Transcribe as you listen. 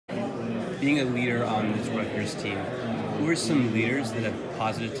being a leader on this Rutgers team, who are some leaders that have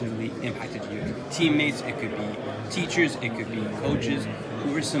positively impacted you? Teammates, it could be teachers, it could be coaches.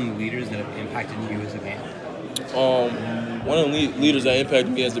 Who are some leaders that have impacted you as a man? One of the leaders that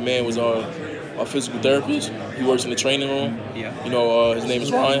impacted me as a man was our physical therapist. He works in the training room. Yeah. His name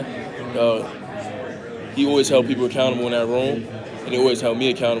is Ryan. He always held people accountable in that room, and he always held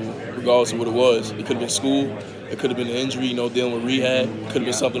me accountable, regardless of what it was. It could have been school. It could have been an injury, dealing with rehab. It could have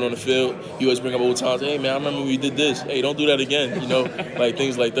been something on the field. He always bring up old times. Hey, man, I remember when we did this. Hey, don't do that again, like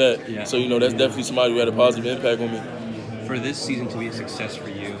things like that. Yeah. So, that's definitely somebody who had a positive impact on me. For this season to be a success for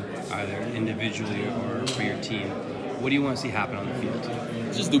you, either individually or for your team, what do you want to see happen on the field?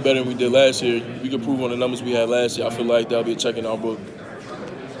 Just do better than we did last year. We could prove on the numbers we had last year. I feel like that'll be a check in our book.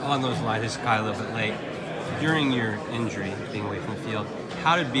 Along those lines, this guy a little bit late. During your injury, being away from the field,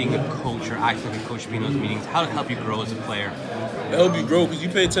 how did being a coach or acting like a coach, being in those meetings, how did it help you grow as a player? It helped you grow because you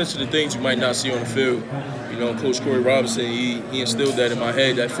pay attention to things you might not see on the field. Coach Corey Robinson, he instilled that in my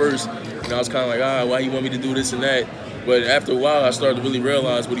head at first. I was kind of like, why he want me to do this and that? But after a while, I started to really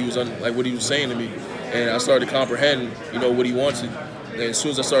realize what he was saying to me, and I started to comprehend, what he wanted. And as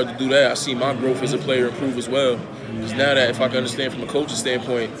soon as I started to do that, I see my growth as a player improve as well. Because now that if I can understand from a coach's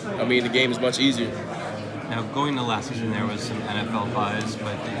standpoint, the game is much easier. Now, going to last season, there was some NFL buzz,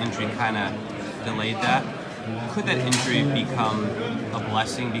 but the injury kind of delayed that. Could that injury become a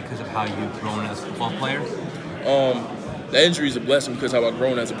blessing because of how you've grown as a football player? The injury is a blessing because of how I've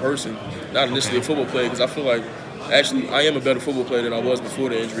grown as a person, not initially a football player, because I feel like actually I am a better football player than I was before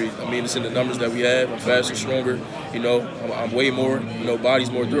the injury. It's in the numbers that we have. I'm faster, stronger. I'm way more. Body's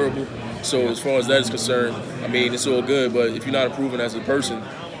more durable. So as far as that is concerned, it's all good. But if you're not improving as a person,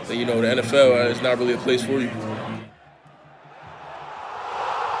 then the NFL is not really a place for you.